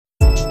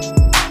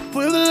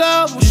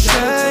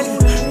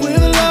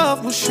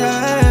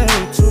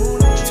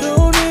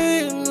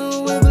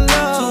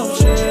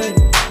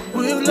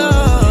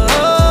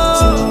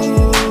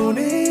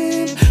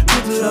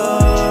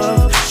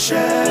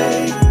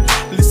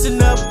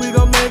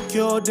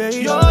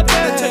day.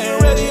 Turn your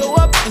radio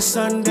up to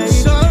Sunday.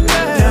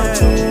 Now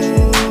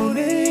tune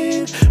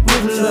in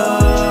with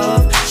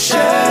Love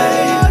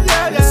Shade.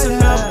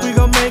 Listen up, we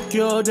gon' make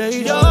your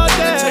day.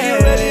 Turn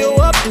your radio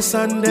up to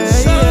Sunday.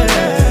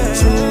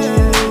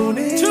 Tune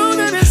in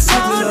with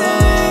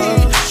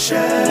Love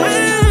Shade.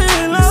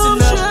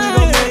 Listen up, we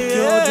gon' make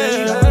your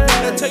day.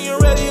 Now turn your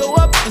radio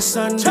up to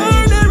Sunday.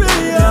 Turn the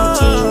radio up.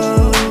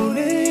 Tune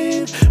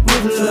in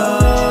with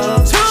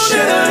Love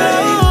Shade.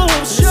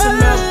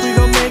 Listen up, we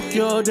gon' make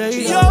your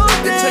day.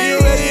 Turn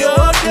your radio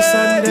up to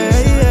Sunday.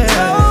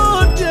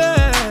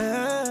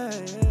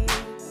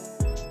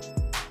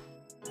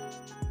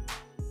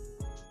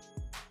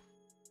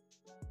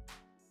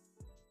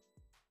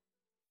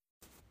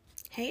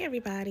 Hey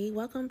everybody,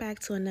 welcome back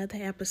to another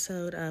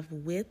episode of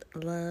With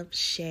Love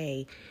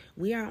Shay.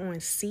 We are on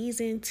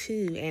season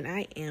 2 and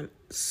I am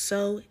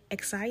so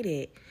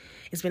excited.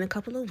 It's been a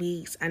couple of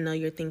weeks. I know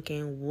you're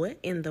thinking, what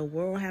in the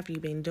world have you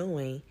been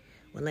doing?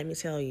 Well, let me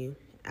tell you,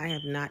 I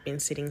have not been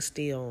sitting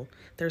still.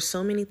 There's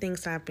so many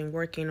things I've been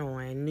working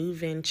on, new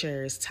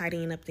ventures,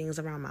 tidying up things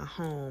around my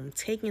home,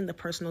 taking the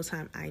personal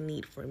time I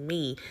need for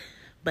me.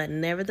 But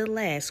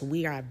nevertheless,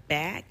 we are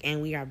back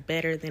and we are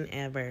better than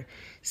ever.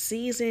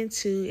 Season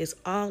 2 is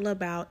all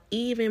about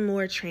even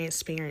more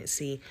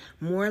transparency,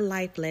 more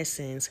life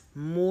lessons,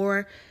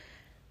 more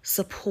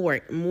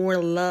support,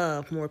 more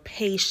love, more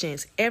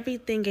patience.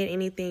 Everything and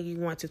anything you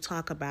want to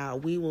talk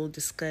about, we will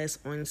discuss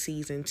on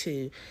season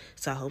 2.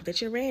 So I hope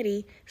that you're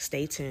ready.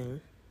 Stay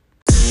tuned.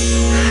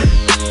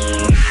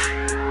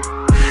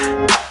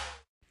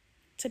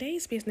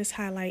 Today's business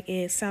highlight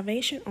is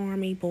Salvation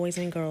Army Boys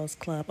and Girls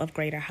Club of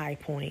Greater High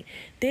Point.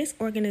 This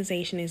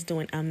organization is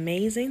doing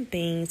amazing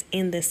things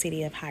in the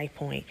city of High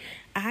Point.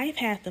 I've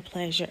had the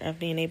pleasure of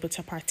being able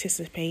to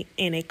participate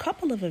in a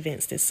couple of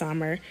events this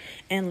summer,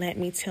 and let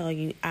me tell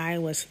you, I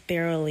was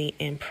thoroughly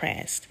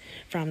impressed.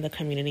 From the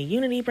community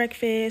unity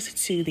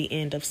breakfast to the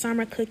end of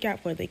summer cookout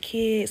for the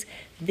kids,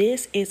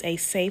 this is a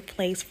safe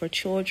place for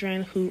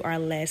children who are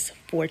less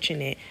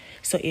fortunate.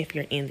 So if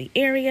you're in the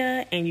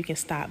area and you can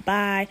stop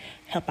by,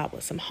 help out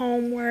with some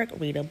homework,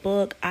 read a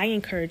book, I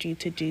encourage you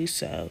to do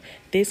so.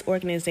 This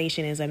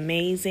organization is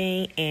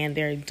amazing and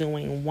they're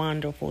doing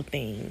wonderful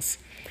things.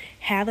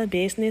 Have a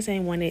business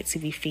and want it to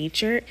be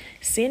featured?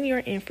 Send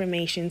your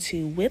information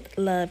to With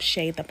Love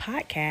Shay the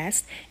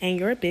podcast and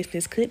your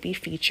business could be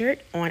featured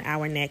on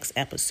our next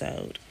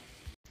episode.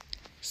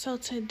 So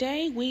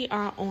today we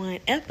are on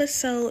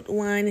episode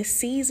 1,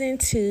 season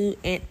 2,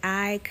 and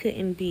I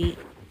couldn't be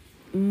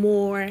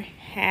more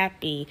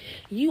happy.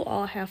 You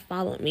all have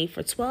followed me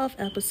for 12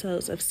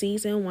 episodes of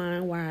season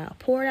 1 where I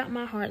poured out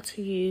my heart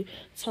to you,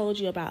 told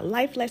you about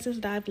life lessons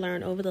that I've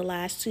learned over the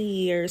last 2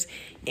 years,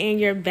 and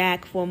you're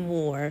back for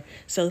more.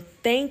 So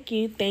thank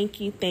you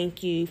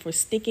for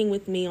sticking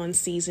with me on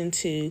season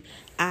 2.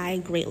 I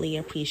greatly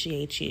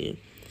appreciate you.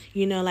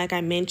 You know, like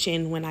I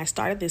mentioned when I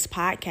started this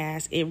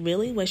podcast, it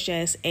really was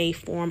just a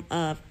form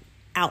of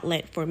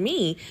outlet for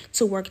me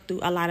to work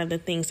through a lot of the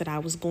things that I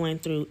was going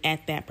through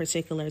at that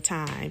particular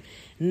time.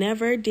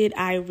 Never did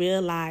I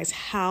realize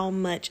how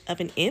much of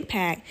an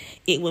impact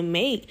it would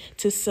make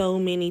to so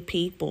many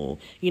people.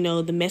 You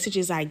know, the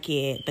messages I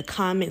get, the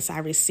comments I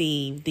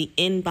receive, the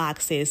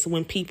inboxes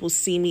when people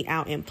see me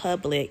out in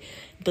public,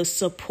 the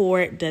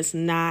support does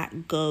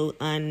not go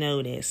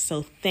unnoticed.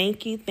 So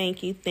thank you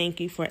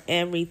for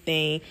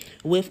everything.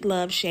 With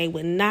Love Shay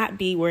would not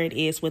be where it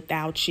is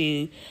without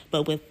you.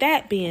 But with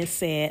that being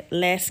said,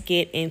 let's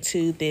get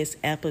into this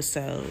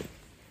episode.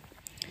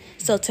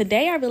 So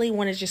today I really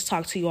want to just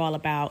talk to you all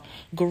about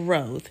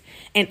growth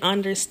and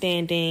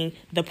understanding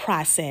the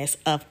process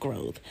of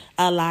growth.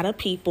 A lot of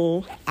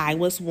people, I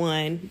was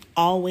one,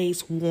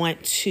 always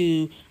want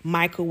to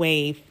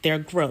microwave their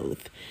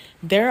growth.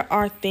 There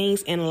are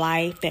things in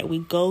life that we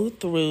go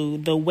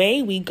through the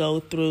way we go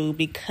through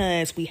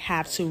because we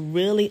have to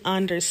really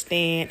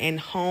understand and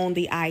hone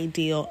the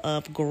ideal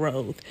of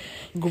growth.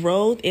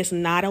 Growth is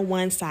not a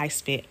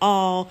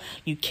one-size-fits-all.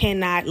 You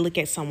cannot look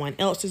at someone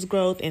else's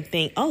growth and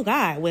think, oh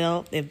God,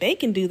 well, if they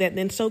can do that,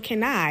 then so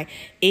can I.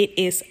 It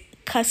is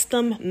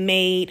custom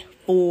made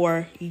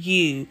for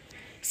you.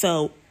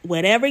 So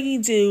whatever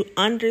you do,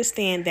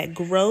 understand that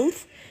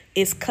growth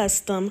is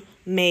custom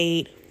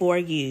made for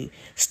you.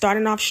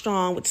 Starting off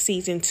strong with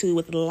season 2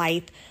 with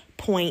Life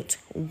Point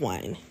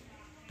 1.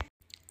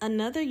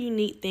 Another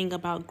unique thing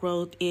about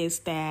growth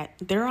is that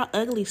there are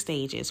ugly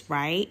stages,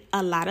 right?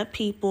 A lot of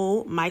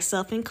people,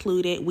 myself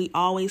included, we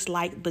always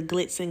like the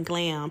glitz and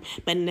glam,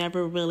 but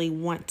never really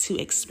want to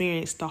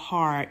experience the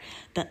hard,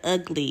 the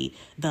ugly,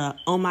 the,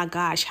 oh my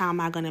gosh, how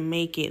am I going to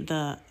make it?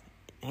 The,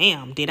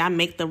 damn, did I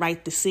make the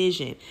right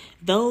decision?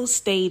 Those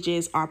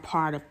stages are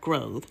part of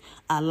growth.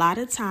 A lot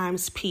of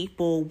times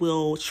people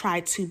will try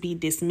to be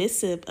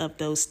dismissive of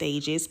those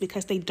stages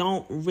because they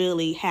don't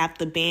really have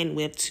the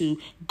bandwidth to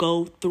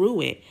go through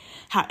it.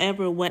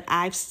 However, what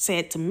I've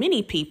said to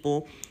many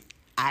people,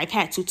 I've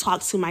had to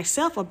talk to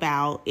myself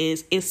about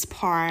is it's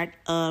part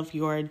of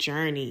your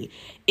journey.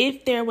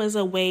 If there was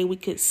a way we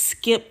could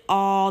skip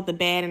all the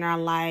bad in our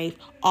life,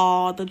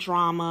 all the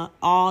drama,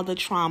 all the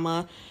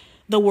trauma,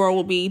 the world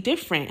will be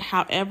different.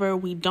 However,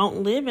 we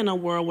don't live in a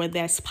world where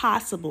that's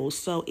possible.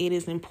 So it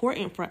is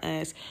important for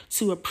us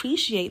to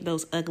appreciate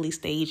those ugly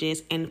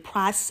stages and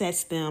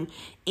process them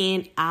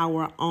in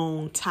our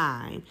own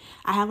time.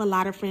 I have a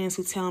lot of friends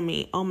who tell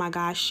me, oh my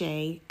gosh,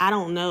 Shay, I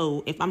don't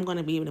know if I'm going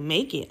to be able to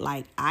make it.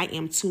 Like, I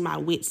am to my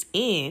wits'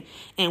 end.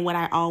 And what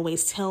I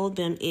always tell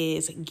them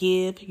is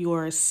give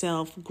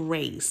yourself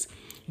grace.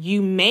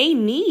 You may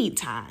need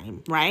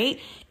time, right?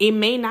 It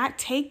may not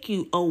take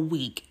you a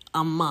week,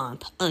 a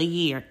month, a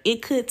year.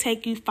 It could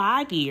take you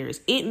 5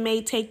 years. It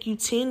may take you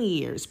 10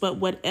 years. But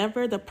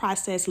whatever the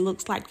process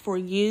looks like for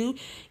you,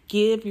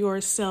 give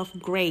yourself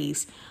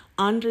grace.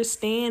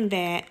 Understand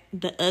that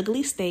the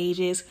ugly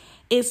stages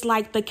is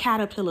like the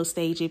caterpillar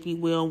stage, if you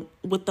will,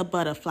 with the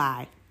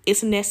butterfly.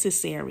 It's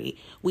necessary.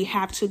 We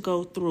have to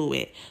go through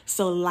it.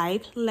 So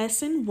life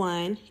lesson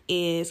 1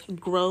 is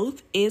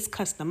growth is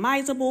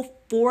customizable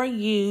for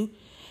you.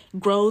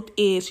 Growth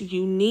is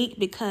unique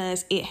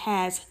because it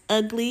has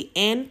ugly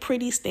and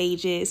pretty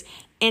stages.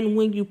 And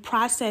when you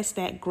process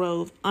that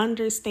growth,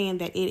 understand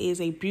that it is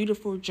a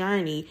beautiful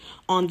journey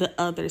on the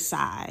other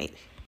side.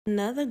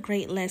 Another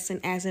great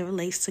lesson as it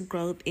relates to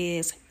growth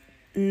is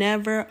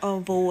never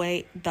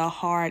avoid the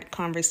hard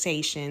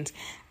conversations.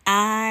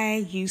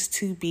 I used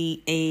to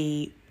be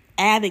a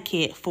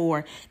advocate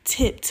for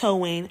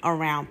tiptoeing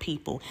around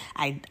people.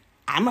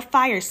 I'm a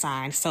fire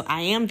sign, so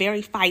I am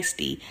very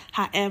feisty.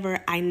 However,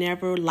 I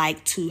never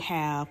like to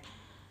have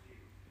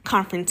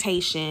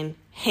confrontation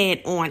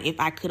head on if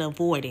I could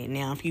avoid it.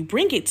 Now, if you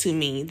bring it to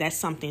me, that's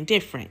something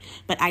different.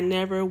 But I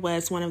never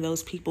was one of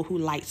those people who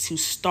like to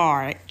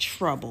start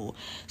trouble.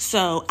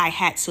 So I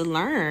had to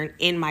learn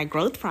in my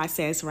growth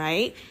process,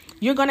 right?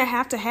 You're going to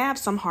have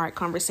some hard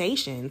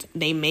conversations.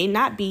 They may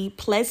not be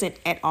pleasant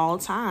at all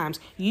times.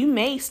 You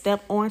may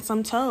step on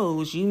some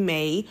toes. You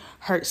may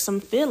hurt some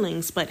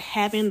feelings, but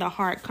having the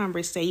hard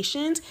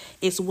conversations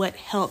is what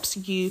helps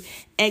you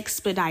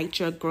expedite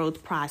your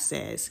growth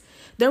process.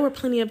 There were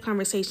plenty of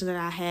conversations that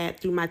I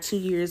had through my 2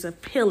 years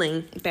of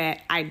peeling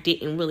that I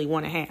didn't really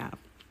want to have.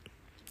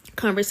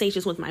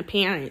 Conversations with my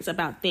parents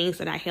about things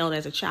that I held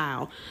as a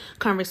child,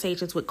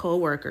 conversations with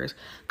coworkers,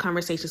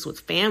 conversations with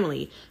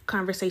family,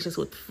 conversations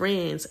with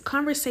friends,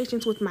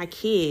 conversations with my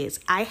kids.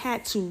 I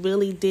had to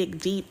really dig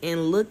deep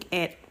and look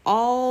at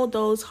all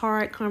those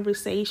hard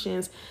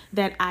conversations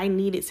that I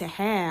needed to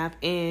have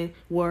and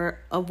were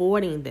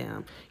avoiding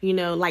them.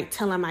 Like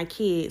telling my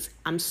kids,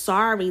 I'm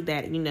sorry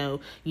that,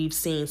 you've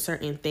seen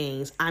certain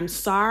things. I'm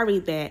sorry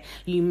that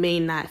you may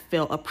not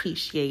feel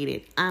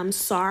appreciated. I'm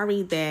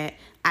sorry that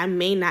I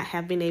may not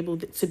have been able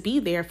to be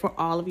there for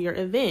all of your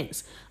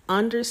events.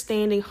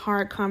 Understanding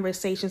hard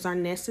conversations are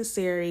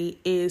necessary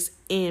is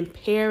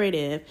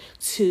imperative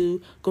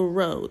to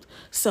growth.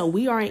 So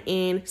we are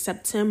in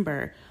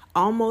September,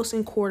 almost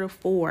in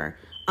Q4.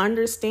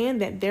 Understand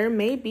that there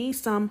may be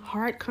some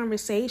hard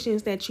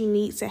conversations that you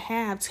need to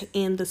have to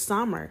end the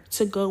summer,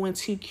 to go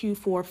into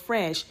Q4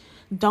 fresh.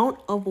 Don't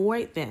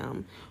avoid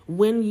them.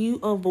 When you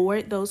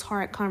avoid those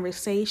hard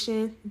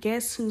conversations,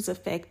 guess who's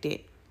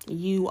affected?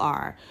 You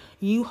are.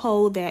 You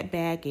hold that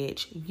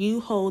baggage.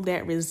 You hold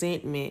that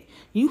resentment.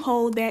 You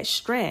hold that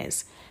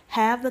stress.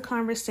 Have the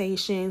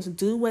conversations.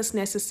 Do what's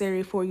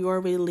necessary for your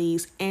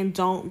release, and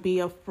don't be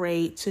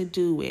afraid to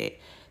do it.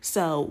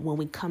 So when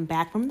we come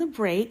back from the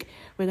break,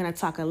 we're going to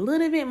talk a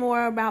little bit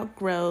more about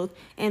growth.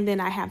 And then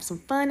I have some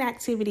fun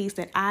activities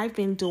that I've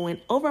been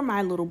doing over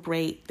my little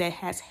break that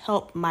has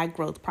helped my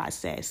growth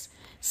process.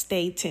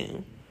 Stay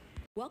tuned.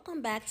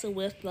 Welcome back to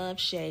With Love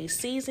Shay,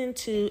 Season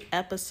 2,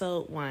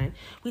 Episode 1.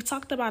 We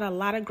talked about a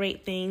lot of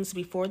great things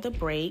before the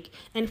break,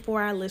 and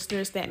for our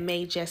listeners that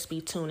may just be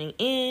tuning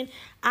in,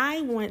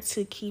 I want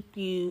to keep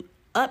you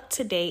up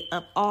to date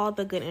of all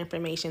the good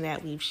information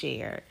that we've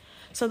shared.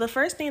 So the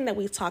first thing that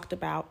we talked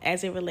about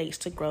as it relates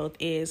to growth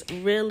is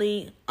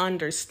really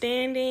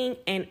understanding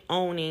and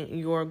owning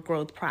your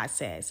growth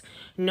process,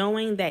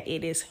 knowing that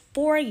it is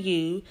for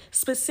you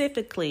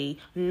specifically.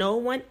 No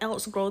one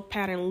else's growth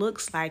pattern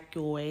looks like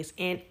yours,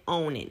 and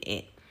owning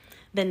it.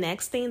 The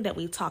next thing that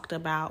we talked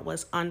about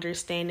was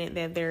understanding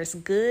that there's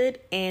good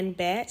and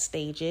bad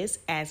stages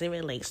as it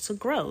relates to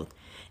growth.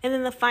 And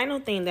then the final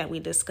thing that we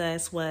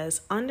discussed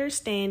was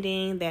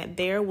understanding that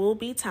there will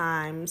be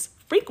times,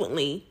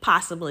 frequently,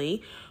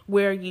 possibly,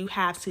 where you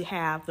have to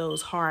have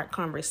those hard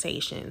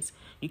conversations.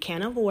 You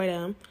can't avoid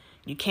them.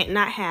 You can't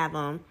not have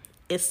them.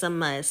 It's a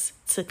must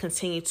to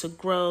continue to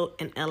grow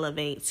and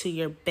elevate to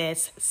your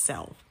best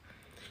self.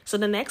 So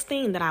the next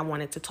thing that I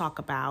wanted to talk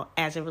about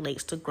as it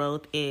relates to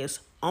growth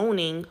is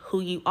owning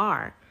who you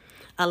are.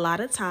 A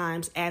lot of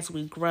times as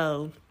we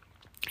grow,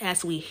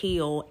 as we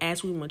heal,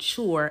 as we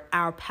mature,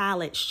 our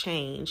palates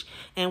change.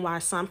 And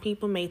while some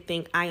people may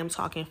think I am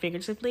talking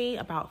figuratively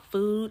about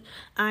food,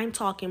 I'm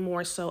talking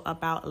more so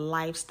about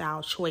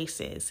lifestyle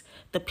choices,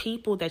 the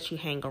people that you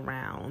hang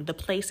around, the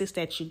places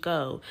that you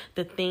go,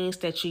 the things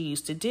that you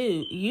used to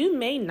do. You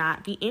may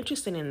not be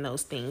interested in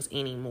those things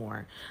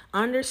anymore.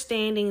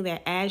 Understanding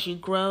that as you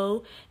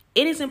grow,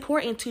 it is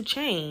important to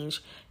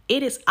change.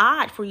 It is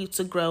odd for you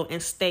to grow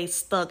and stay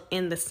stuck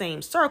in the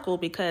same circle,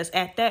 because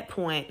at that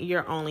point,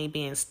 you're only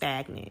being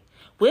stagnant.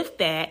 With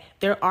that,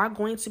 there are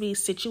going to be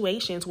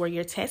situations where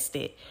you're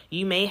tested.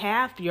 You may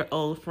have your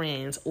old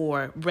friends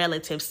or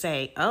relatives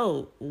say,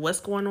 oh,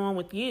 what's going on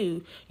with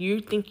you? You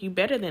think you're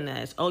better than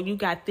us. Oh, you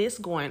got this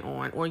going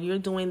on, or you're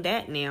doing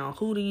that now.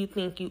 Who do you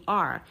think you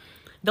are?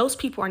 Those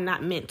people are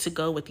not meant to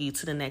go with you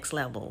to the next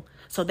level.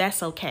 So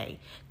that's okay.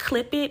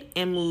 Clip it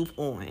and move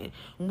on.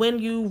 When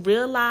you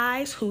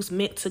realize who's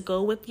meant to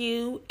go with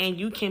you and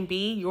you can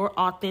be your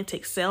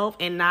authentic self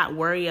and not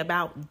worry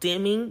about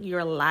dimming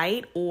your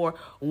light or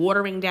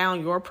watering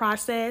down your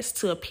process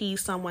to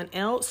appease someone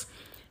else,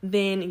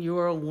 then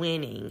you're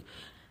winning.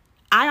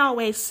 I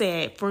always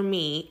said, for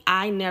me,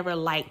 I never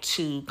like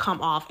to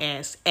come off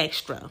as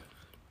extra.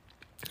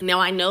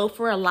 Now, I know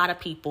for a lot of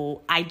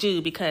people, I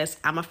do, because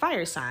I'm a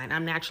fire sign.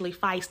 I'm naturally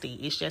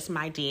feisty. It's just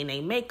my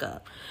DNA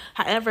makeup.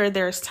 However,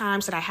 there's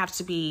times that I have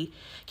to be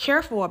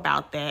careful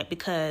about that,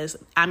 because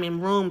I'm in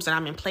rooms and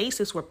I'm in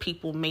places where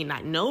people may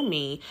not know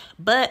me,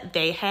 but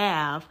they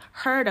have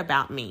heard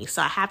about me.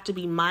 So I have to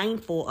be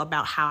mindful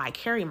about how I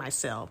carry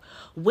myself.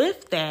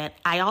 With that,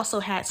 I also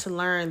had to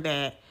learn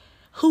that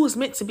who is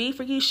meant to be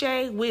for you,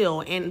 Shay,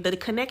 will. And the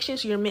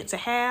connections you're meant to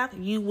have,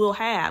 you will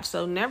have.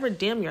 So never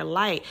dim your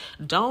light.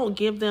 Don't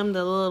give them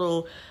the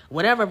little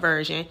whatever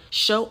version.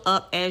 Show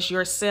up as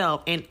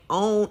yourself and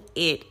own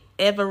it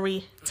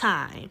every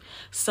time.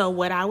 So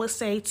what I would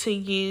say to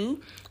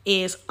you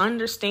is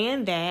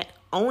understand that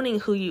owning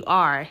who you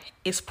are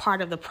is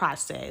part of the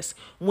process.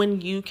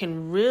 When you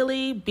can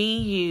really be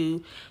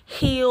you,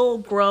 heal,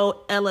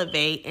 grow,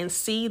 elevate, and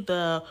see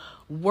the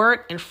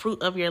work and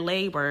fruit of your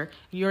labor,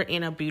 you're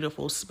in a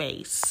beautiful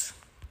space.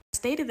 I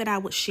stated that I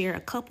would share a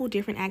couple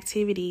different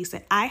activities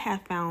that I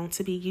have found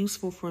to be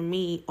useful for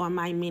me on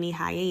my mini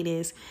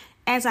hiatus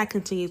as I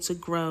continue to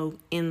grow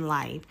in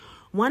life.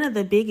 One of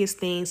the biggest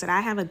things that I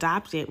have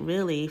adopted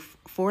really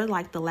for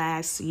like the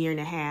last year and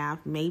a half,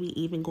 maybe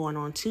even going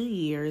on 2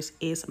 years,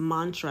 is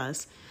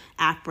mantras,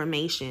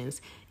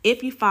 affirmations.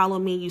 If you follow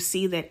me, you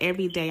see that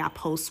every day I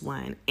post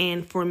one.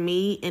 And for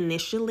me,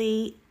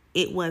 initially,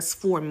 it was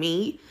for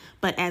me.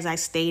 But as I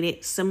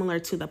stated, similar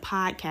to the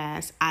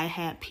podcast, I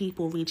had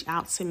people reach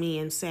out to me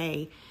and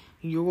say,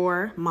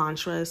 your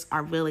mantras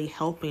are really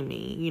helping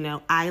me. You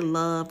know, I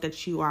love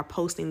that you are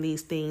posting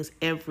these things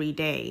every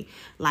day.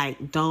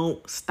 Like,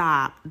 don't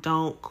stop,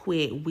 don't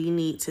quit. We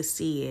need to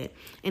see it.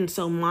 And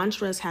so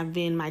mantras have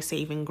been my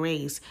saving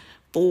grace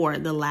for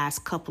the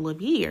last couple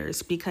of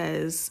years,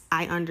 because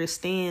I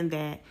understand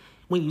that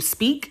when you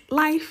speak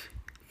life,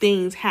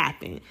 things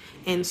happen.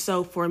 And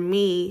so for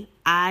me,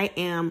 I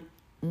am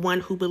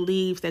one who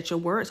believes that your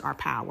words are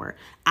power.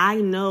 I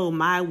know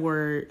my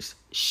words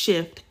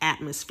shift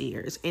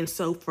atmospheres. And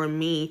so for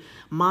me,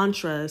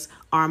 mantras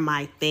are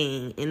my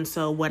thing. And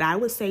so what I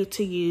would say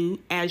to you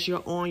as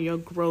you're on your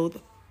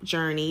growth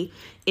journey,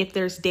 if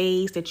there's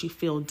days that you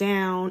feel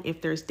down,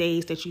 if there's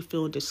days that you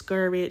feel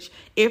discouraged,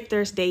 if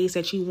there's days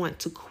that you want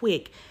to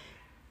quit,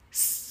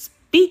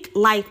 speak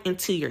life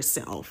into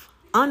yourself.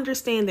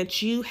 Understand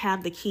that you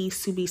have the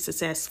keys to be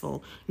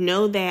successful.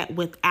 Know that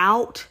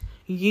without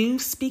you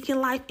speaking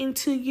life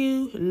into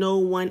you, no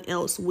one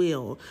else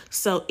will.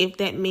 So if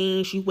that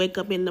means you wake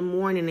up in the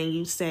morning and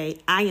you say,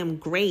 I am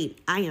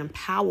great, I am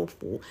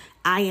powerful,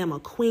 I am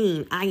a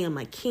queen, I am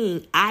a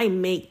king, I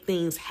make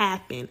things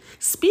happen.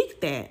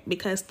 Speak that,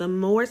 because the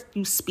more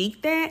you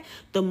speak that,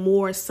 the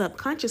more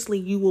subconsciously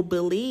you will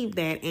believe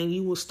that, and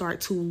you will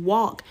start to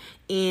walk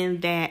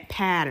in that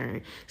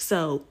pattern.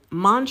 So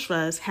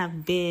mantras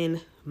have been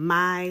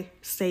my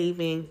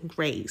saving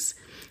grace.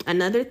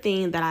 Another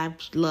thing that I've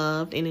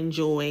loved and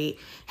enjoyed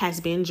has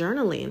been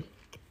journaling.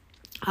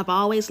 I've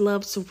always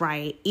loved to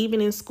write. Even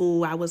in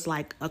school, I was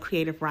like a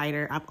creative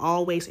writer. I've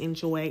always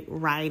enjoyed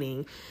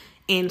writing.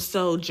 And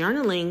so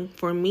journaling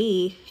for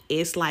me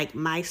is like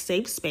my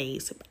safe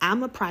space.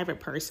 I'm a private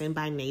person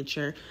by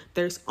nature.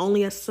 There's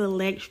only a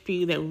select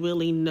few that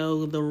really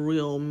know the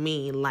real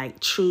me,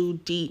 like true,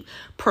 deep,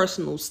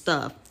 personal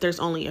stuff. There's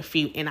only a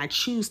few, and I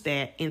choose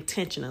that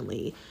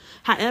intentionally.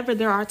 However,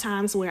 there are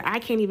times where I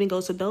can't even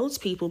go to those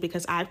people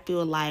because I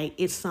feel like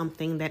it's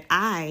something that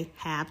I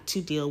have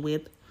to deal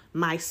with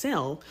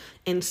myself.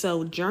 And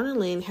so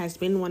journaling has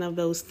been one of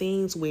those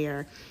things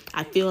where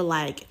I feel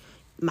like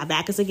my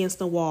back is against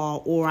the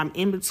wall, or I'm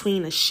in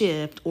between a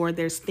shift, or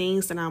there's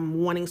things that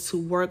I'm wanting to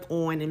work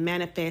on and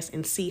manifest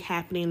and see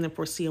happening in the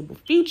foreseeable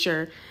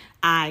future.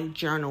 I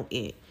journal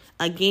it.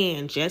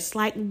 Again, just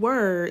like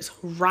words,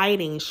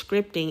 writing,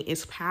 scripting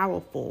is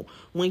powerful.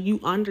 When you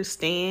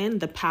understand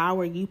the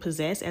power you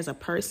possess as a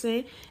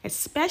person,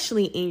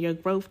 especially in your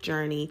growth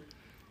journey,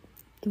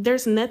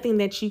 there's nothing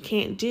that you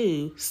can't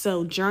do.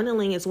 So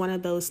journaling is one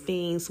of those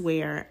things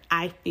where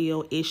I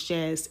feel it's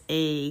just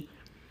a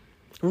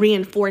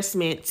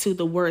reinforcement to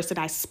the words that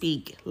I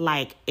speak.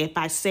 Like if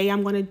I say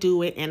I'm going to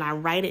do it and I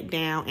write it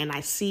down and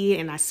I see it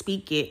and I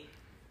speak it,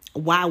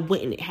 why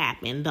wouldn't it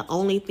happen? The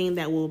only thing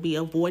that will be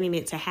avoiding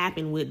it to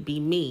happen would be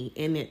me.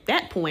 And at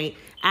that point,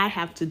 I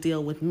have to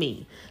deal with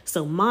me.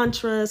 So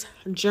mantras,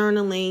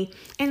 journaling,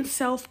 and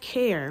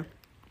self-care.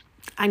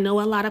 I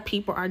know a lot of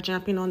people are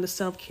jumping on the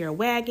self-care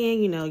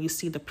wagon. You know, you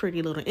see the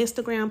pretty little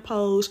Instagram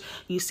posts.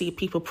 You see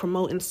people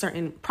promoting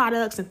certain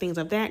products and things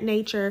of that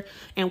nature.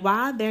 And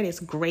while that is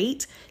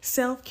great,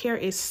 self-care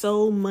is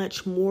so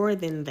much more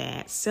than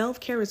that.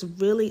 Self-care is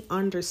really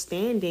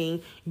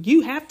understanding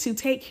you have to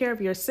take care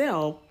of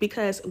yourself,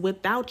 because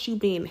without you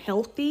being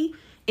healthy,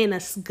 in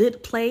a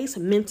good place,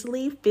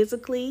 mentally,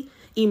 physically,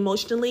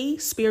 emotionally,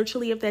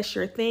 spiritually, if that's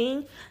your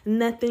thing,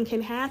 nothing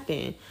can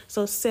happen.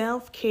 So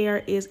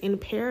self-care is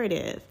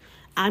imperative.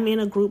 I'm in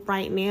a group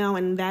right now,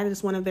 and that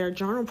is one of their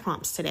journal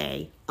prompts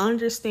today.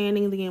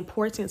 Understanding the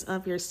importance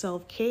of your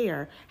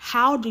self-care.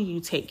 How do you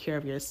take care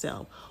of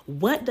yourself?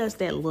 What does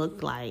that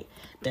look like?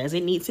 Does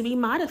it need to be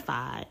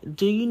modified?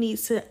 Do you need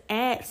to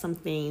add some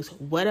things?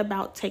 What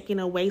about taking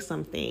away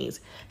some things?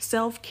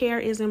 Self-care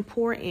is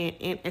important,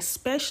 and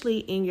especially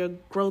in your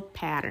growth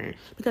pattern,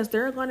 because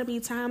there are going to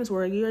be times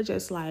where you're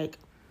just like,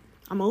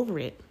 I'm over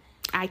it.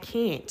 I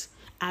can't.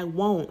 I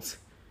won't.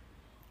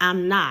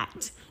 I'm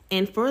not.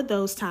 And for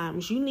those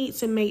times, you need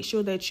to make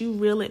sure that you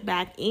reel it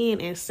back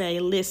in and say,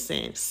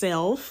 listen,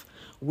 self,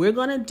 we're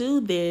going to do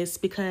this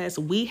because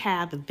we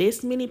have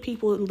this many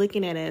people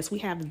looking at us. We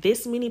have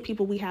this many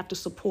people we have to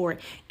support.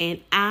 And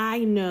I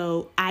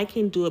know I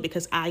can do it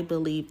because I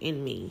believe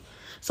in me.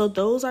 So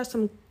those are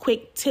some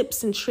quick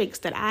tips and tricks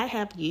that I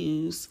have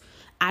used.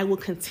 I will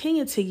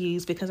continue to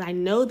use because I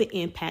know the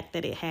impact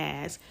that it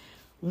has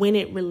when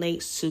it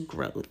relates to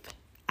growth.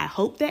 I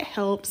hope that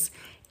helps.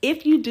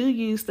 If you do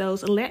use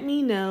those, let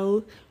me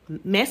know,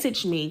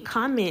 message me,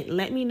 comment,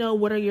 let me know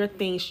what are your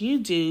things you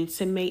do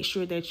to make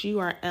sure that you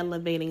are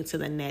elevating to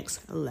the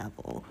next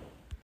level.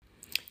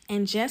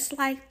 And just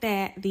like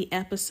that, the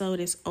episode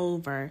is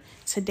over.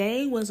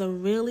 Today was a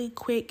really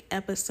quick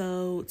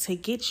episode to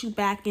get you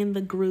back in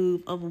the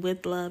groove of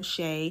With Love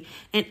Shay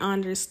and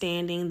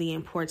understanding the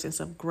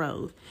importance of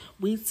growth.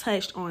 We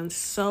touched on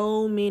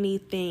so many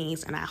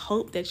things, and I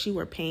hope that you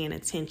were paying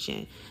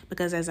attention,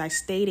 because as I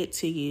stated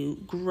to you,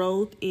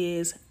 growth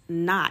is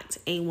not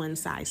a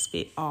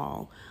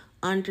one-size-fits-all.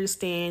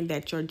 Understand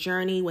that your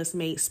journey was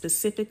made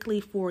specifically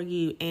for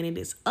you, and it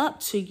is up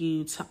to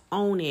you to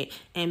own it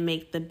and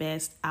make the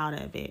best out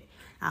of it.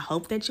 I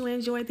hope that you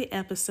enjoyed the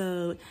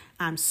episode.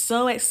 I'm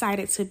so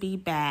excited to be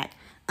back.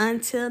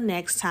 Until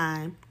next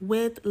time,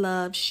 with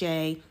love,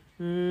 Shay.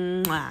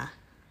 Mwah.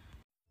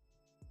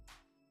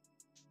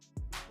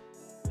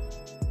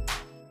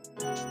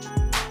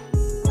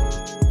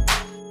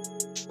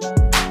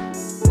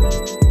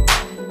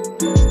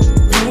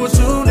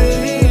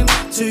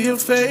 To your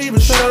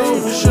favorite show,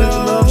 with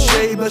Love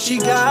Shay, but she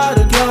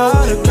gotta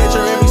go. Catch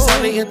her every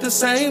Sunday at the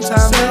same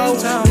time.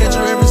 Catch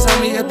her every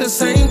Sunday at the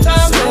same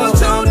time. So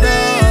tune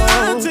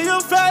in to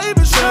your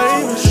favorite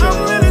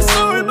show.